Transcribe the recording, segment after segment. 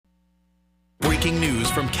breaking news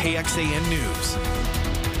from KXAN News.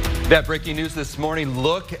 That breaking news this morning,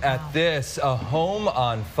 look at this, a home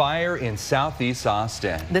on fire in southeast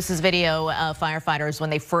Austin. This is video of firefighters when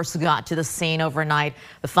they first got to the scene overnight.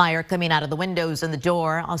 The fire coming out of the windows and the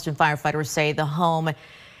door. Austin firefighters say the home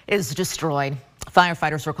is destroyed.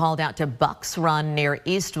 Firefighters were called out to Bucks Run near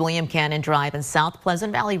East William Cannon Drive and South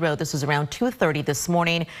Pleasant Valley Road. This was around 2:30 this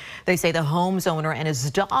morning. They say the home's owner and his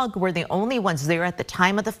dog were the only ones there at the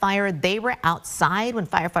time of the fire. They were outside when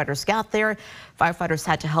firefighters got there. Firefighters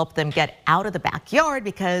had to help them get out of the backyard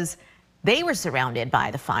because they were surrounded by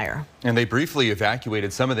the fire. And they briefly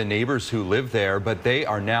evacuated some of the neighbors who live there, but they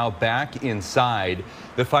are now back inside.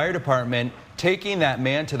 The fire department taking that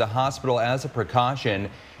man to the hospital as a precaution.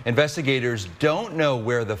 Investigators don't know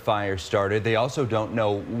where the fire started. They also don't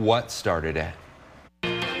know what started it.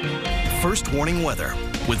 First warning weather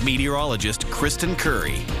with meteorologist Kristen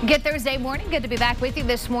Curry. Good Thursday morning. Good to be back with you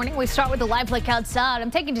this morning. We start with the live look outside.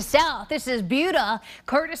 I'm taking you south. This is Buda,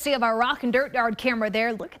 courtesy of our rock and dirt yard camera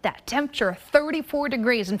there. Look at that temperature, 34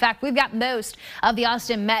 degrees. In fact, we've got most of the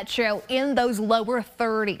Austin metro in those lower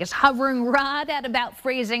 30s, hovering right at about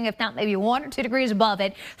freezing, if not maybe 1 or 2 degrees above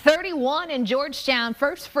it. 31 in Georgetown,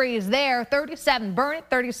 first freeze there. 37 Burnet,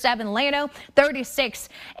 37 Llano, 36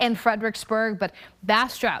 in Fredericksburg, but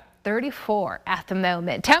Bastrop 34 at the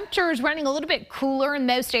moment. Temperature is running a little bit cooler in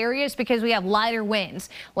most areas because we have lighter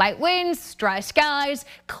winds. Light winds, dry skies,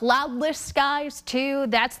 cloudless skies too.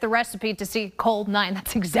 That's the recipe to see a cold night.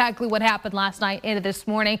 That's exactly what happened last night into this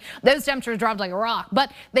morning. Those temperatures dropped like a rock,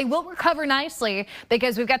 but they will recover nicely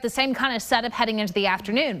because we've got the same kind of setup heading into the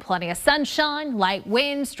afternoon. Plenty of sunshine, light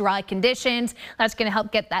winds, dry conditions. That's going to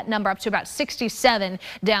help get that number up to about 67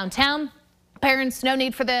 downtown. Parents, no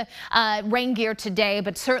need for the rain gear today,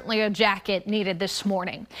 but certainly a jacket needed this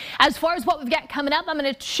morning. As far as what we've got coming up, I'm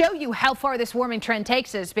going to show you how far this warming trend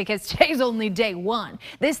takes us because today's only day one.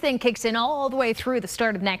 This thing kicks in all the way through the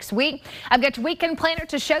start of next week. I've got your weekend planner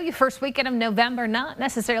to show you. First weekend of November, not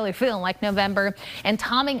necessarily feeling like November, and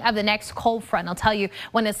timing of the next cold front. I'll tell you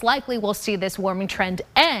when it's likely we'll see this warming trend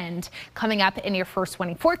end coming up in your first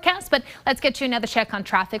warning forecast. But let's get you another check on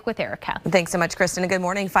traffic with Erica. Thanks so much, Kristen. Good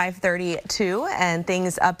morning. 5:32. And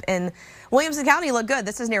things up in Williamson County look good.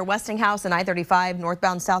 This is near Westinghouse and I-35,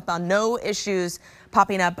 northbound, southbound. No issues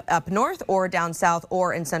popping up north or down south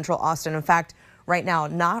or in central Austin. In fact, right now,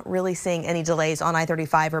 not really seeing any delays on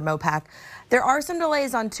I-35 or Mopac. There are some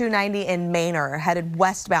delays on 290 in Manor, headed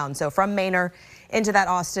westbound. So from Manor into that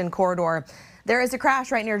Austin corridor. There is a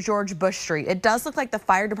crash right near George Bush Street. It does look like the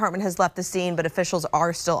fire department has left the scene, but officials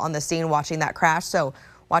are still on the scene watching that crash. So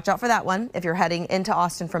watch out for that one if you're heading into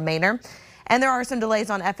Austin from Manor. And there are some delays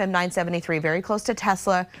on FM 973, very close to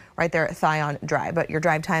Tesla, right there at Thion Drive. But your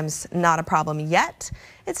drive time's not a problem yet.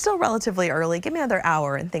 It's still relatively early. Give me another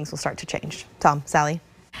hour and things will start to change. Tom, Sally.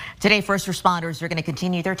 Today, first responders are going to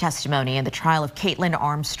continue their testimony in the trial of Kaitlin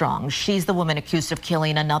Armstrong. She's the woman accused of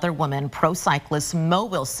killing another woman, pro cyclist Mo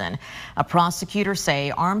Wilson. A prosecutor say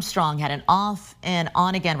Armstrong had an off and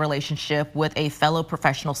on again relationship with a fellow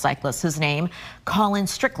professional cyclist. His name, Colin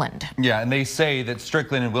Strickland. Yeah, and they say that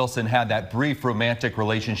Strickland and Wilson had that brief romantic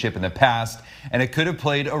relationship in the past, and it could have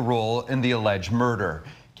played a role in the alleged murder.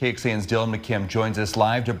 KXAN's Dylan McKim joins us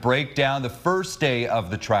live to break down the first day of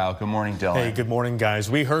the trial. Good morning, Dylan. Hey, good morning, guys.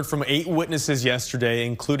 We heard from 8 witnesses yesterday,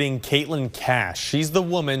 including Caitlin Cash. She's the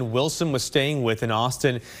woman Wilson was staying with in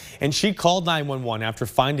Austin, and she called 911 after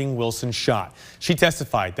finding Wilson shot. She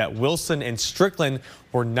testified that Wilson and Strickland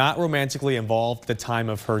were not romantically involved at the time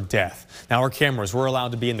of her death. Now, our cameras were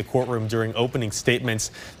allowed to be in the courtroom during opening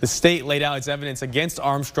statements. The state laid out its evidence against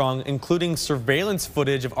Armstrong, including surveillance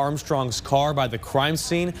footage of Armstrong's car by the crime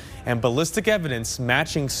scene and ballistic evidence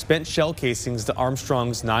matching spent shell casings to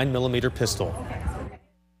Armstrong's 9mm pistol.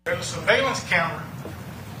 There's a surveillance camera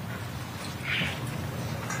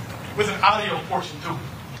with an audio portion too.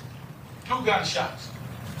 2 gunshots.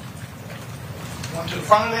 One to the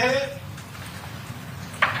front of the head,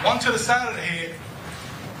 one to the side of the head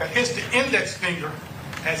that hits the index finger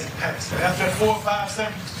as it passes. After 4 or 5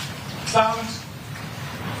 seconds silence,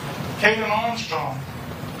 Kaitlin Armstrong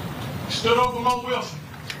stood over Mo Wilson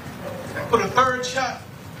and put a 3rd shot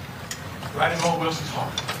right in Mo Wilson's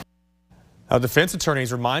heart. Now, defense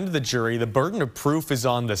attorneys reminded the jury the burden of proof is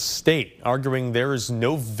on the state, arguing there is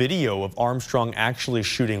no video of Armstrong actually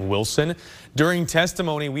shooting Wilson. During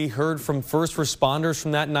testimony, we heard from first responders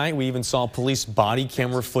from that night. We even saw police body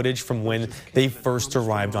camera footage from when they first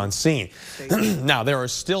arrived on scene. Now, there are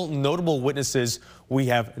still notable witnesses we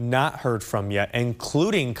have not heard from yet,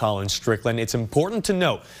 including Colin Strickland. It's important to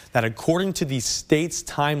note that according to the state's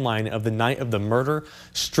timeline of the night of the murder,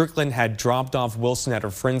 Strickland had dropped off Wilson at her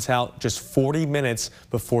friend's house just 40 minutes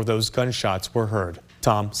before those gunshots were heard.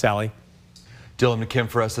 Tom, Sally. Dylan McKim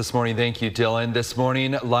for us this morning. Thank you, Dylan. This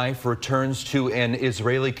morning, life returns to an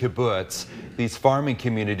Israeli kibbutz. These farming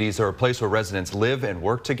communities are a place where residents live and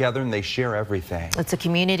work together, and they share everything. It's a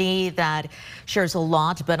community that shares a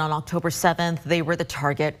lot, but on October 7th, they were the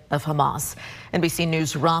target of Hamas. NBC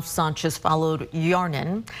News' Raf Sanchez followed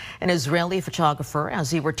Yarnin, an Israeli photographer, as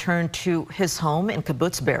he returned to his home in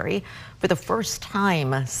Kibbutz Be'eri for the first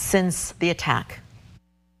time since the attack.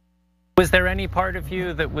 Was there any part of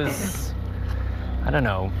you that was, I don't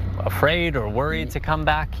know, afraid or worried to come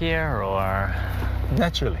back here, or?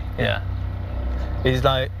 Naturally, yeah. It's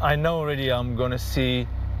like, I know already I'm gonna see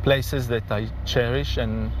places that I cherish,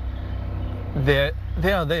 and they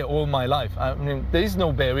are there all my life. I mean, there is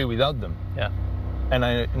no Be'eri without them. Yeah. And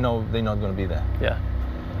I know they're not gonna be there. Yeah.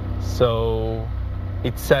 So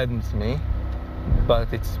it saddens me,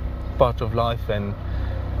 but it's part of life, and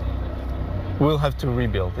we'll have to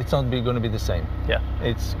rebuild. It's not gonna be the same. Yeah.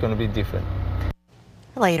 It's gonna be different.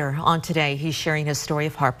 Later on today, he's sharing his story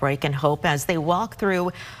of heartbreak and hope as they walk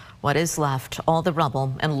through what is left, all the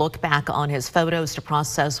rubble, and look back on his photos to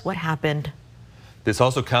process what happened. This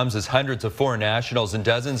also comes as hundreds of foreign nationals and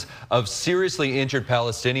dozens of seriously injured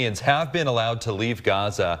Palestinians have been allowed to leave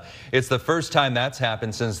Gaza. It's the first time that's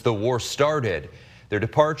happened since the war started. Their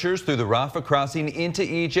departures through the Rafah crossing into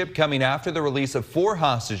Egypt coming after the release of 4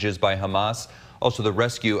 hostages by Hamas, also the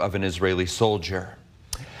rescue of an Israeli soldier.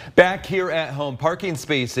 Back here at home, parking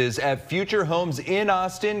spaces at future homes in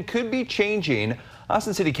Austin could be changing.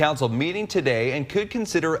 Austin City Council meeting today and could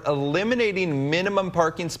consider eliminating minimum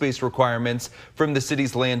parking space requirements from the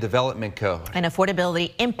city's land development code. An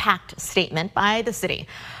affordability impact statement by the city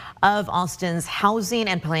of Austin's Housing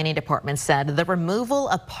and Planning Department said the removal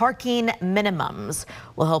of parking minimums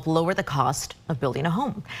will help lower the cost of building a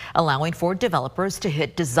home, allowing for developers to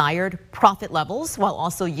hit desired profit levels while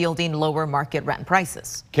also yielding lower market rent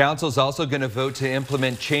prices. Council's also going to vote to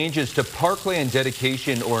implement changes to parkland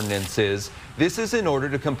dedication ordinances. This is in order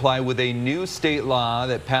to comply with a new state law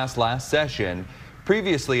that passed last session.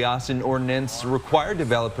 Previously, Austin ordinance required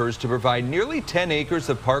developers to provide nearly 10 acres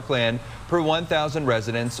of parkland per 1,000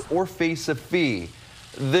 residents or face a fee.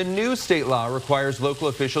 The new state law requires local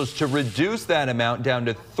officials to reduce that amount down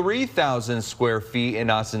to 3,000 square feet in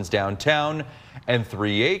Austin's downtown and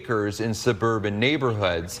 3 acres in suburban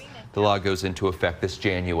neighborhoods. The law goes into effect this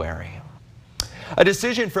January. A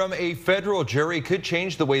decision from a federal jury could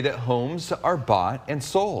change the way that homes are bought and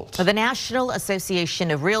sold. The National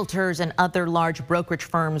Association of Realtors and other large brokerage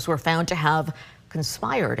firms were found to have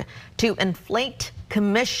conspired to inflate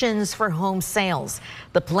commissions for home sales.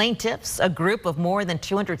 The plaintiffs, a group of more than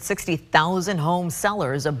 260,000 home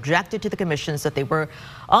sellers, objected to the commissions that they were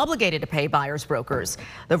obligated to pay buyers brokers.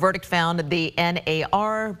 The verdict found the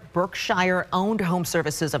NAR, Berkshire-owned Home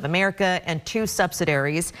Services of America, and 2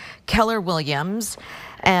 subsidiaries, Keller Williams,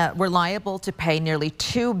 were liable to pay nearly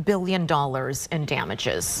 $2 billion in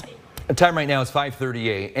damages. The time right now is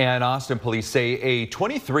 5:38, and Austin police say a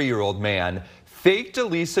 23-year-old man faked a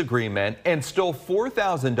lease agreement and stole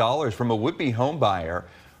 $4,000 from a would-be home buyer.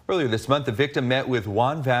 Earlier this month, the victim met with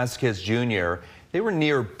Juan Vasquez Jr. They were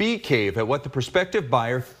near Bee Cave at what the prospective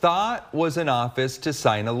buyer thought was an office to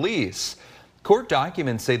sign a lease. Court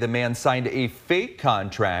documents say the man signed a fake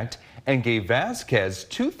contract and gave Vasquez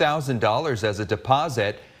 $2,000 as a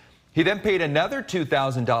deposit. He then paid another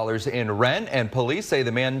 $2,000 in rent, and police say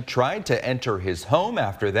the man tried to enter his home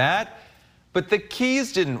after that, but the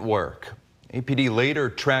keys didn't work. APD later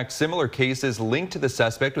tracked similar cases linked to the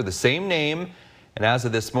suspect with the same name, and as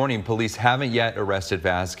of this morning, police haven't yet arrested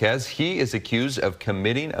Vasquez. He is accused of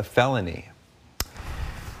committing a felony.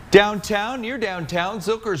 Downtown, near downtown,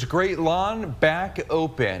 Zilker's Great Lawn back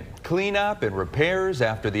open. Cleanup and repairs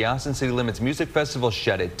after the Austin City Limits Music Festival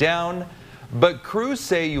shut it down. But crews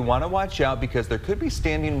say you want to watch out because there could be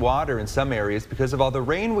standing water in some areas because of all the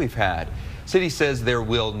rain we've had. City says there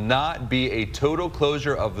will not be a total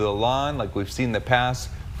closure of the lawn like we've seen in the past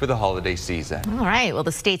for the holiday season. All right. Well,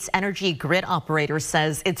 the state's energy grid operator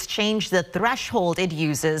says it's changed the threshold it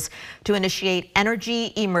uses to initiate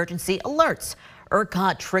energy emergency alerts.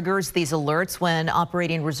 ERCOT triggers these alerts when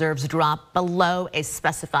operating reserves drop below a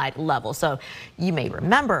specified level. So you may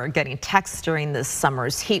remember getting texts during this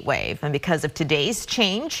summer's heat wave. And because of today's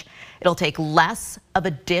change, it'll take less of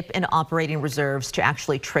a dip in operating reserves to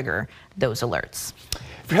actually trigger those alerts.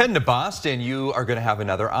 If you're heading to Boston, you are going to have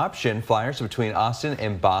another option. Flyers between Austin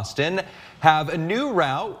and Boston have a new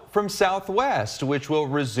route from Southwest, which will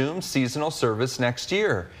resume seasonal service next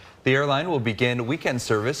year. The airline will begin weekend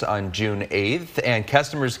service on June 8th, and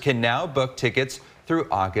customers can now book tickets through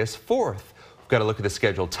August 4th. We've got to look at the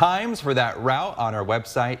scheduled times for that route on our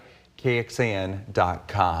website,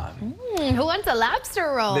 KXAN.com. Who wants a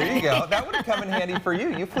lobster roll? There you go. That would have come in handy for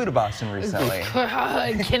you. You flew to Boston recently.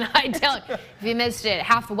 Can I tell you, if you missed it,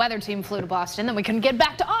 half the weather team flew to Boston, then we couldn't get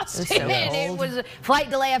back to Austin. It was flight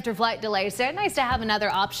delay after flight delay. So nice to have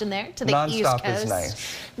another option there to the East Coast. Nonstop is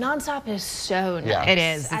nice. Nonstop is so nice. Yeah. It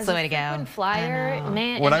is. It's the way to go. As a flyer,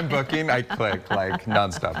 man. When I'm booking, I click like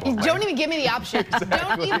nonstop. Don't even give me the option.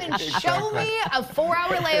 Don't even show me a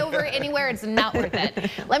 4-hour layover anywhere. It's not worth it.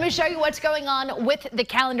 Let me show you what's going on with the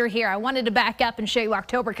calendar here. I wanted to back up and show you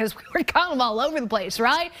October because we were kind of all over the place,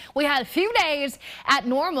 right? We had a few days at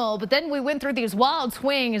normal, but then we went through these wild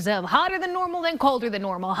swings of hotter than normal, then colder than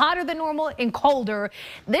normal, hotter than normal and colder.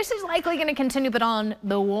 This is likely going to continue, but on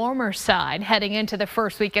the warmer side heading into the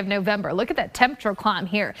first week of November. Look at that temperature climb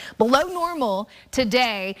here. Below normal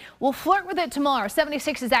today. We'll flirt with it tomorrow.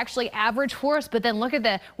 76 is actually average for us, but then look at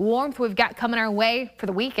the warmth we've got coming our way for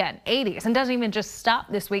the weekend. 80s, and doesn't even just stop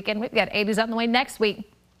this weekend. We've got 80s on the way next week.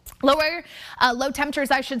 Low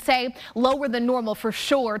temperatures, I should say, lower than normal for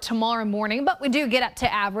sure tomorrow morning, but we do get up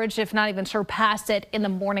to average, if not even surpass it in the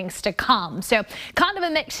mornings to come. So kind of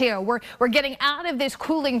a mix here. We're getting out of this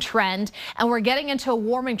cooling trend and we're getting into a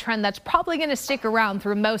warming trend that's probably going to stick around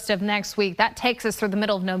through most of next week. That takes us through the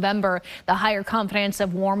middle of November, the higher confidence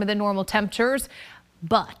of warmer than normal temperatures.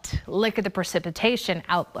 But look at the precipitation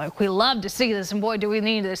outlook. We love to see this, and boy, do we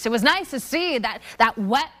need this. It was nice to see that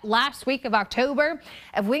wet last week of October.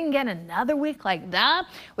 If we can get another week like that,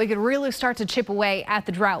 we could really start to chip away at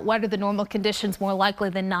the drought. What are the normal conditions more likely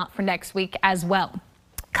than not for next week as well?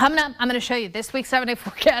 Coming up, I'm going to show you this week's 7-day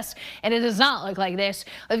forecast, and it does not look like this.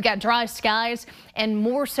 We've got dry skies and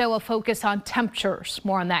more so a focus on temperatures.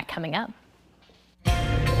 More on that coming up.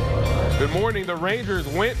 Good morning. The Rangers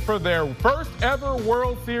went for their first ever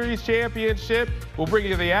World Series championship. We'll bring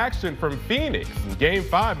you the action from Phoenix in Game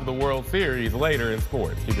 5 of the World Series later in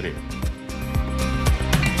sports. Keep it here.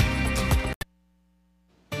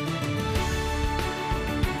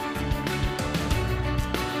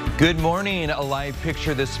 Good morning. A live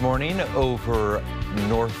picture this morning over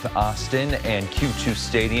North Austin and Q2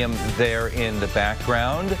 Stadium there in the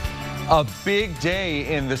background. A big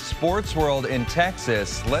day in the sports world in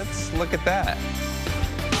Texas. Let's look at that.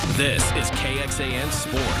 This is KXAN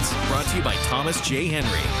Sports, brought to you by Thomas J.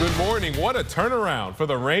 Henry. Good morning. What a turnaround for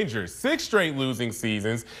the Rangers. 6 straight losing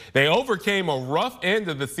seasons. They overcame a rough end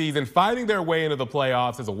of the season, fighting their way into the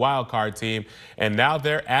playoffs as a wild card team, and now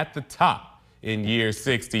they're at the top in year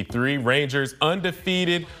 63. Rangers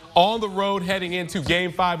undefeated on the road heading into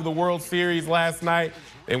Game 5 of the World Series last night.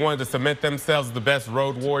 They wanted to cement themselves as the best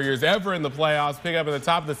road warriors ever in the playoffs. Pick up in the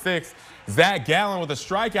top of the 6th, Zach Gallen with a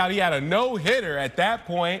strikeout. He had a no-hitter at that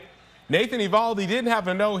point. Nathan Eovaldi didn't have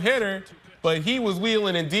a no-hitter, but he was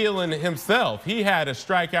wheeling and dealing himself. He had a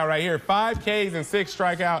strikeout right here. 5 Ks and 6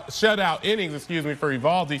 shutout innings, for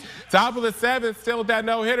Eovaldi. Top of the 7th, still with that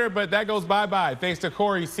no-hitter, but that goes bye-bye thanks to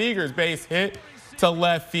Corey Seager's base hit to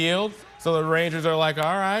left field. So the Rangers are like,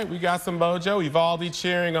 all right, we got some mojo. Eovaldi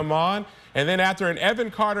cheering them on. And then after an Evan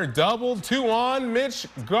Carter double, 2 on, Mitch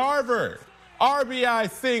Garver. RBI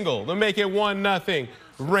single to make it 1-0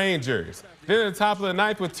 Rangers. Then at the top of the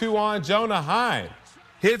 9th with 2 on, Jonah Heim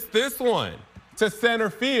hits this one to center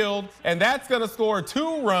field, and that's going to score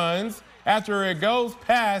 2 runs after it goes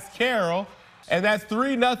past Carroll, and that's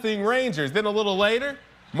 3-0 Rangers. Then a little later,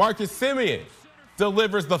 Marcus Semien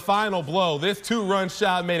delivers the final blow. This 2-run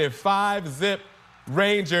shot made it 5-zip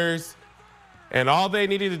Rangers. And all they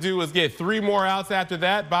needed to do was get 3 more outs after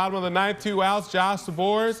that. Bottom of the 9th, 2 outs. Josh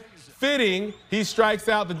DeBoers, fitting, he strikes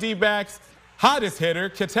out the D-backs' hottest hitter,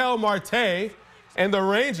 Ketel Marte, and the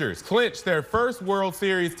Rangers clinch their first World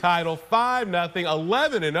Series title, 5-0,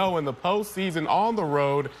 11-0 in the postseason on the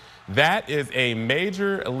road. That is a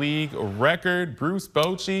major league record. Bruce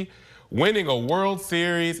Bochy winning a World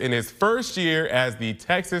Series in his first year as the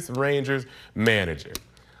Texas Rangers manager.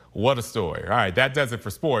 What a story. All right, that does it for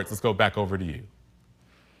sports. Let's go back over to you.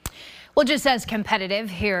 Well, just as competitive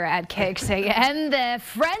here at KXAN, the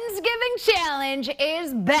Friendsgiving Challenge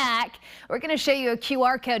is back. We're going to show you a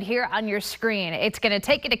QR code here on your screen. It's going to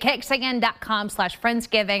take you to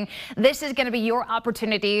KXAN.com/Friendsgiving. This is going to be your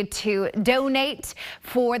opportunity to donate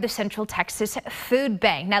for the Central Texas Food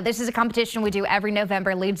Bank. Now, this is a competition we do every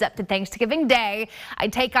November, leads up to Thanksgiving Day. I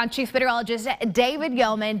take on Chief Meteorologist David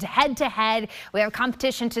Yeoman head to head. We have a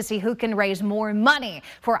competition to see who can raise more money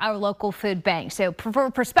for our local food bank. So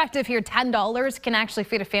for perspective here, $10 can actually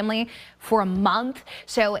feed a family for a month.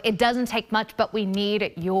 So it doesn't take much, but we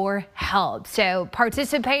need your help. So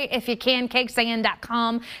participate if you can,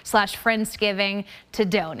 KXAN.com/Friendsgiving to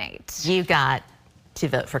donate. You got to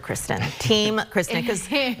vote for Kristen. Team Kristen, because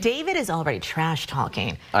David is already trash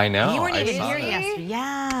talking. I know. You weren't even here yesterday.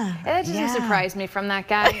 Yeah. That doesn't surprise me from that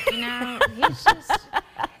guy. You know,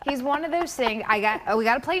 he's one of those things. We got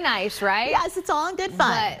to play nice, right? Yes, it's all in good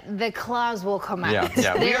fun. But the claws will come out.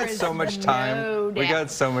 Yeah. We got so much time. We got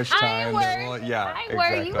so much time. I ain't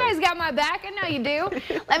worried. You guys got my back. I know you do.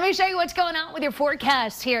 Let me show you what's going on with your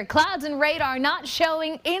forecast here. Clouds and radar not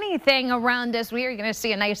showing anything around us. We are going to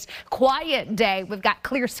see a nice quiet day. We've got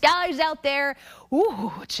clear skies out there.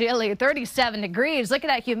 Ooh, chilly, 37 degrees. Look at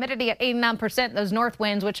that humidity at 89%. Those north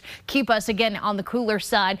winds, which keep us again on the cooler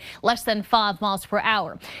side, less than 5 miles per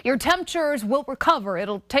hour. Your temperatures will recover.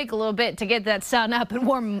 It'll take a little bit to get that sun up and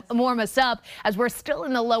warm us up, as we're still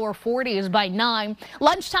in the lower 40s by 9.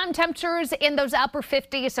 Lunchtime temperatures in those upper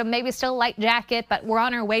 50s, so maybe still a light jacket, but we're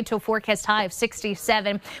on our way to a forecast high of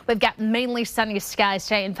 67. We've got mainly sunny skies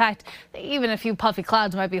today. In fact, even a few puffy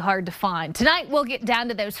clouds might be hard to find. Tonight, we'll get down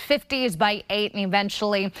to those 50s by 8.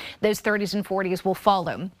 Eventually, those 30s and 40s will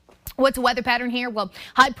follow. What's the weather pattern here? Well,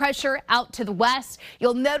 high pressure out to the west.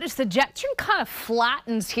 You'll notice the jet stream kind of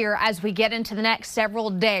flattens here as we get into the next several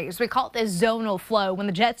days. We call it the zonal flow, when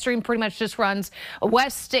the jet stream pretty much just runs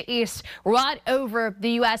west to east right over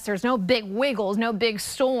the U.S. There's no big wiggles, no big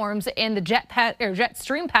storms in the jet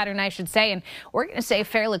stream pattern, I should say, and we're going to stay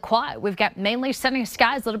fairly quiet. We've got mainly sunny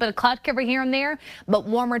skies, a little bit of cloud cover here and there, but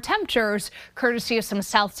warmer temperatures courtesy of some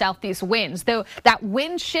south-southeast winds, though that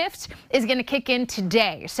wind shift is going to kick in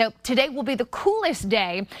today. So today will be the coolest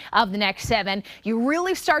day of the next 7. You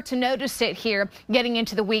really start to notice it here getting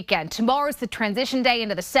into the weekend. Tomorrow is the transition day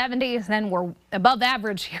into the 70s. Then we're above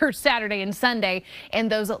average here Saturday and Sunday in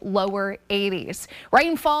those lower 80s.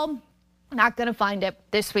 Rainfall, not going to find it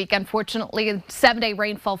this week, unfortunately. 7-day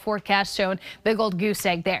rainfall forecast showing big old goose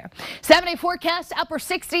egg there. 7-day forecast, upper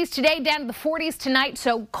 60s today, down to the 40s tonight.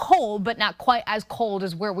 So cold, but not quite as cold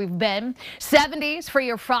as where we've been. 70s for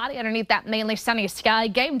your Friday underneath that mainly sunny sky.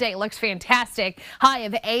 Game day looks fantastic. High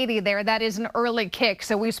of 80 there. That is an early kick,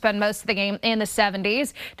 so we spend most of the game in the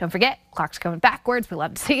 70s. Don't forget, clock's coming backwards. We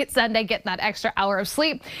love to see it Sunday, getting that extra hour of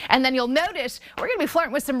sleep. And then you'll notice we're going to be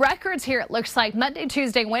flirting with some records here. It looks like Monday,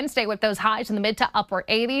 Tuesday, Wednesday with those highs in the mid to upper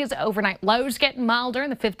 80s. Overnight lows getting milder in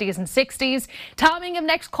the 50s and 60s. Timing of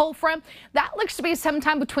next cold front, that looks to be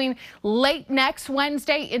sometime between late next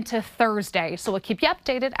Wednesday into Thursday. So we'll keep you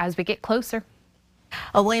updated as we get closer.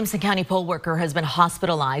 A Williamson County poll worker has been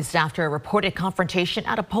hospitalized after a reported confrontation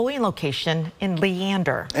at a polling location in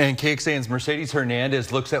Leander. And KXAN's Mercedes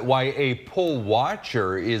Hernandez looks at why a poll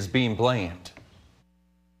watcher is being blamed.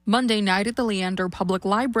 Monday night at the Leander Public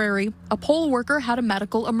Library, a poll worker had a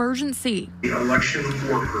medical emergency. The election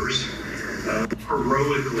workers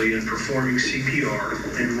heroically in performing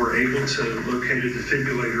CPR and were able to locate a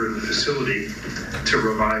defibrillator in the facility to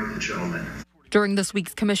revive the gentleman. During this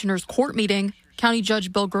week's commissioner's court meeting, County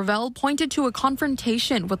Judge Bill Gravel pointed to a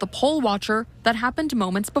confrontation with a poll watcher that happened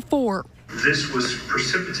moments before. This was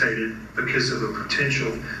precipitated because of a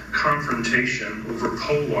potential confrontation over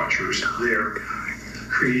poll watchers there,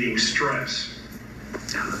 creating stress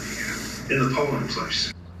in the polling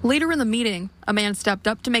place. Later in the meeting, a man stepped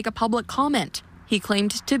up to make a public comment. He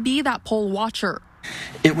claimed to be that poll watcher.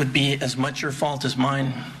 It would be as much your fault as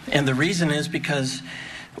mine. And the reason is because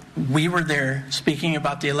we were there speaking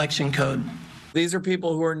about the election code. These are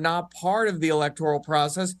people who are not part of the electoral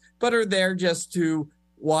process, but are there just to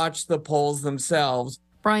watch the polls themselves.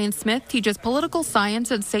 Brian Smith teaches political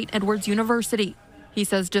science at St. Edward's University. He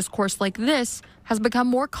says discourse like this has become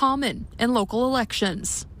more common in local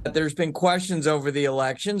elections. There's been questions over the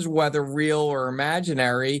elections, whether real or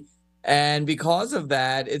imaginary, and because of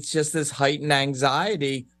that, it's just this heightened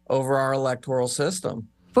anxiety over our electoral system.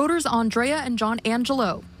 Voters Andrea and John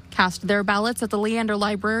Angelo cast their ballots at the Leander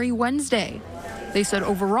Library Wednesday. They said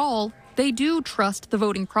overall, they do trust the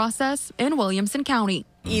voting process in Williamson County.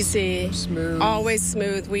 Easy, smooth. Always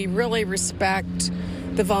smooth. We really respect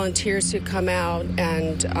the volunteers who come out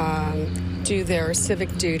and do their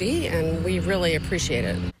civic duty, and we really appreciate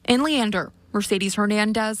it. In Leander, Mercedes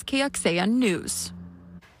Hernandez, KXAN News.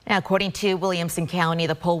 Now, according to Williamson County,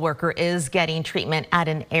 the poll worker is getting treatment at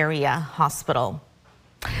an area hospital.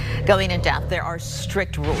 Going in depth, there are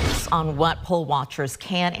strict rules on what poll watchers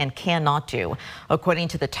can and cannot do. According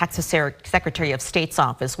to the Texas Secretary of State's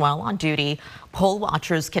office, while on duty, poll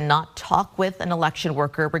watchers cannot talk with an election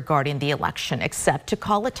worker regarding the election, except to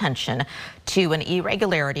call attention to an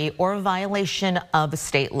irregularity or a violation of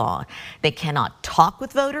state law. They cannot talk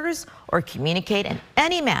with voters or communicate in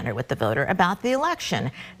any manner with the voter about the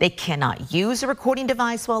election. They cannot use a recording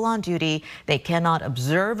device while on duty. They cannot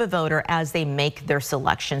observe a voter as they make their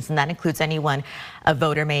selections, and that includes anyone a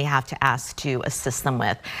voter may have to ask to assist them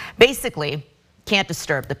with. Basically, can't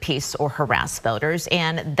disturb the peace or harass voters,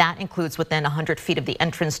 and that includes within 100 feet of the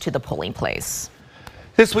entrance to the polling place.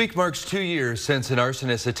 This week marks 2 years since an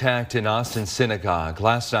arsonist attacked an Austin synagogue.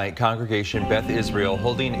 Last night, Congregation Beth Israel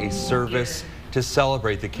holding a service to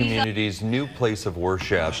celebrate the community's new place of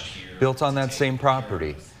worship built on that same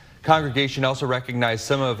property. Congregation also recognized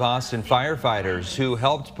some of Austin firefighters who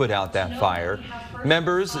helped put out that fire.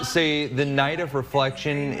 Members say the night of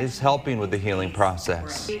reflection is helping with the healing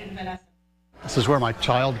process. This is where my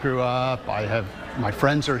child grew up. My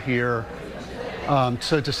friends are here.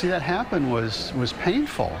 So to see that happen was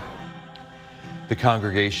painful. The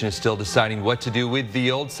congregation is still deciding what to do with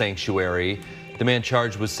the old sanctuary. The man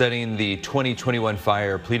charged with setting the 2021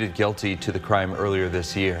 fire pleaded guilty to the crime earlier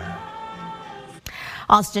this year.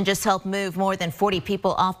 Austin just helped move more than 40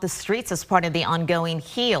 people off the streets as part of the ongoing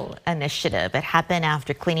HEAL initiative. It happened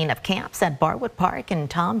after cleaning up camps at Barwood Park and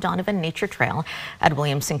Tom Donovan Nature Trail at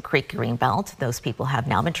Williamson Creek Greenbelt. Those people have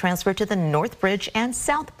now been transferred to the North Bridge and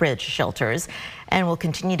South Bridge shelters and will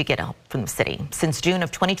continue to get help from the city. Since June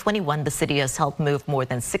of 2021, the city has helped move more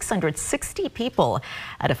than 660 people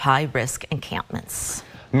out of high-risk encampments.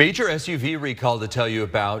 Major SUV recall to tell you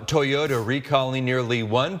about. Toyota recalling nearly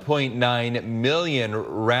 1.9 million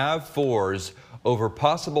RAV4s over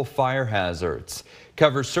possible fire hazards.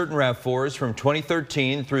 Covers certain RAV4s from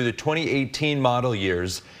 2013 through the 2018 model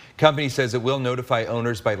years. Company says it will notify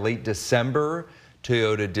owners by late December.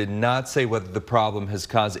 Toyota did not say whether the problem has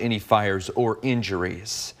caused any fires or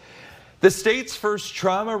injuries. The state's first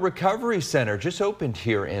trauma recovery center just opened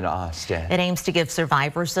here in Austin. It aims to give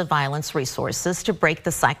survivors of violence resources to break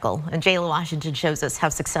the cycle. And Jayla Washington shows us how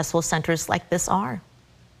successful centers like this are.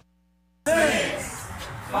 6,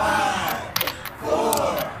 5,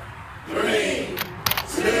 4, 3,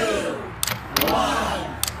 2, 1.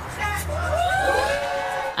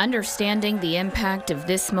 Understanding the impact of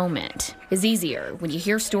this moment is easier when you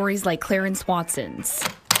hear stories like Clarence Watson's.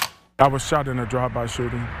 I was shot in a drive-by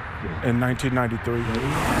shooting in 1993.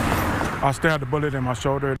 I still had a bullet in my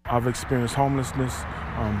shoulder. I've experienced homelessness,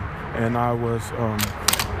 and I'm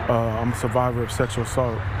a survivor of sexual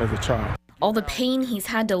assault as a child. All the pain he's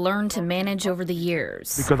had to learn to manage over the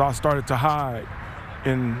years. Because I started to hide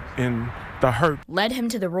in the hurt. Led him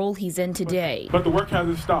to the role he's in today. But the work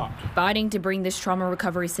hasn't stopped. Fighting to bring this trauma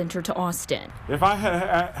recovery center to Austin. If I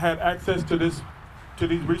had access to these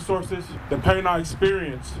resources, the pain I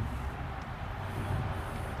experienced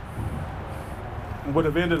would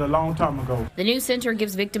have ended a long time ago. The new center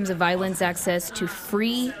gives victims of violence access to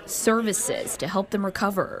free services to help them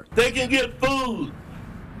recover. They can get food,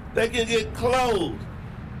 they can get clothes,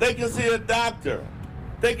 they can see a doctor,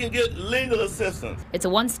 they can get legal assistance. It's a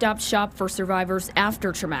one-stop shop for survivors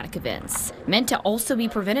after traumatic events, meant to also be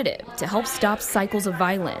preventative to help stop cycles of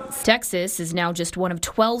violence. Texas is now just one of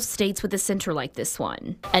 12 states with a center like this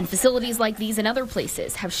one. And facilities like these in other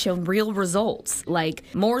places have shown real results, like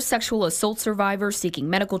more sexual assault survivors seeking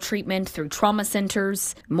medical treatment through trauma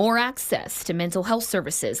centers, more access to mental health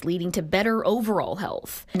services leading to better overall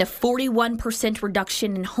health, and a 41%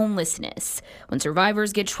 reduction in homelessness when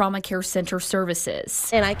survivors get trauma care center services.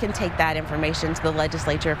 And I can take that information to the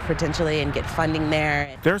legislature potentially and get funding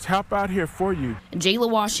there. There's help out here for you.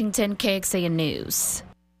 Jayla Washington, KXAN News.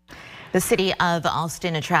 The city of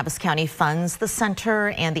Austin and Travis County funds the center,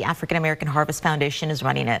 and the African American Harvest Foundation is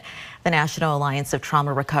running it. The National Alliance of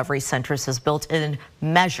Trauma Recovery Centers has built in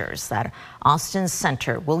measures that Austin's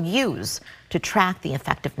center will use to track the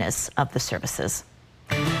effectiveness of the services.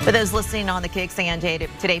 For those listening on the KXAN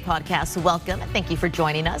Today podcast, welcome. Thank you for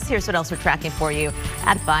joining us. Here's what else we're tracking for you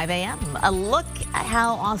at 5 a.m. A look at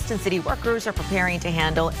how Austin city workers are preparing to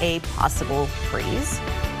handle a possible freeze.